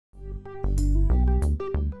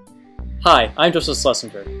Hi, I'm Joseph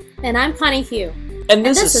Schlesinger. And I'm Connie Hugh. And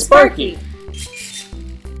this is Sparki!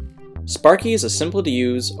 Sparki is a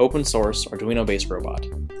simple-to-use, open-source, Arduino-based robot.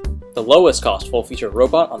 The lowest-cost full-feature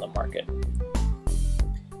robot on the market.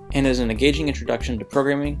 And is an engaging introduction to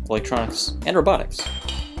programming, electronics, and robotics.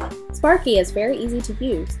 Sparki is very easy to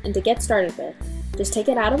use and to get started with. Just take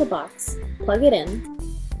it out of the box, plug it in,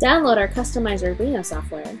 download our customized Arduino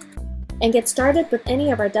software, and get started with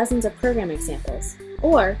any of our dozens of programming samples.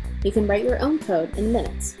 Or you can write your own code in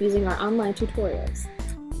minutes using our online tutorials.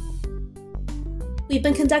 We've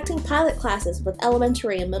been conducting pilot classes with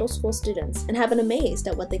elementary and middle school students and have been amazed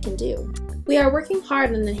at what they can do. We are working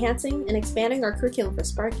hard on enhancing and expanding our curriculum for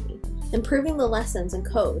Sparki, improving the lessons and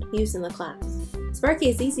code used in the class. Sparki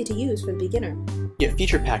is easy to use for the beginner. Yet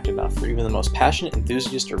feature-packed enough for even the most passionate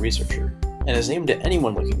enthusiast or researcher, and is aimed at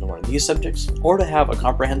anyone looking to learn these subjects or to have a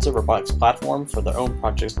comprehensive robotics platform for their own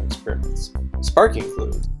projects and experiments. Sparki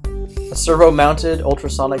includes a servo-mounted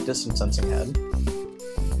ultrasonic distance sensing head,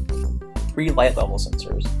 3 light level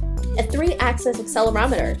sensors, a 3-axis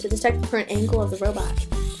accelerometer to detect the current angle of the robot,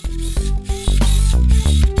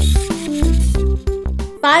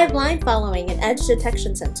 5 line following and edge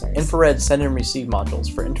detection sensors, infrared send and receive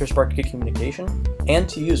modules for inter-Sparki communication, and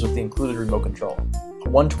to use with the included remote control, a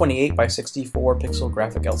 128 by 64 pixel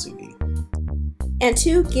graphic LCD, and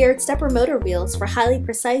 2 geared stepper motor wheels for highly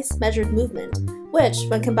precise measured movement, which,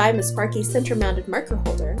 when combined with Sparki's center-mounted marker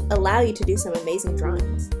holder, allow you to do some amazing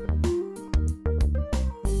drawings.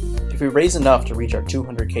 If we raise enough to reach our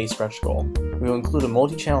 200K stretch goal, we will include a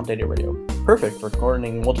multi-channel data radio, perfect for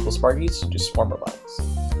coordinating multiple Sparkis to do swarm robotics.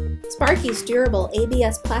 Sparki's durable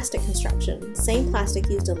ABS plastic construction, same plastic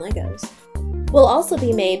used in Legos, will also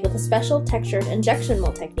be made with a special textured injection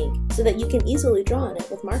mold technique so that you can easily draw on it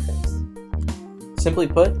with markers. Simply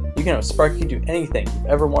put, you can have Sparki do anything you've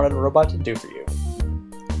ever wanted a robot to do for you.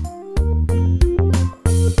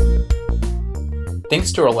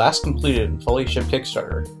 Thanks to our last completed and fully shipped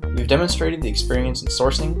Kickstarter, we've demonstrated the experience in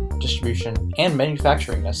sourcing, distribution, and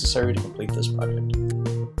manufacturing necessary to complete this project.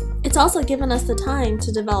 It's also given us the time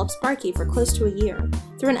to develop Sparki for close to a year,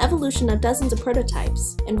 through an evolution of dozens of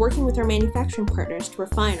prototypes, and working with our manufacturing partners to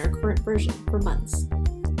refine our current version for months.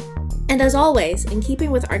 And as always, in keeping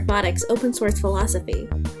with ArcBotics' open source philosophy,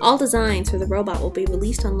 all designs for the robot will be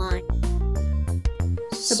released online.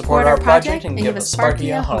 Support our project and give us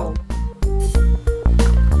Sparki a home.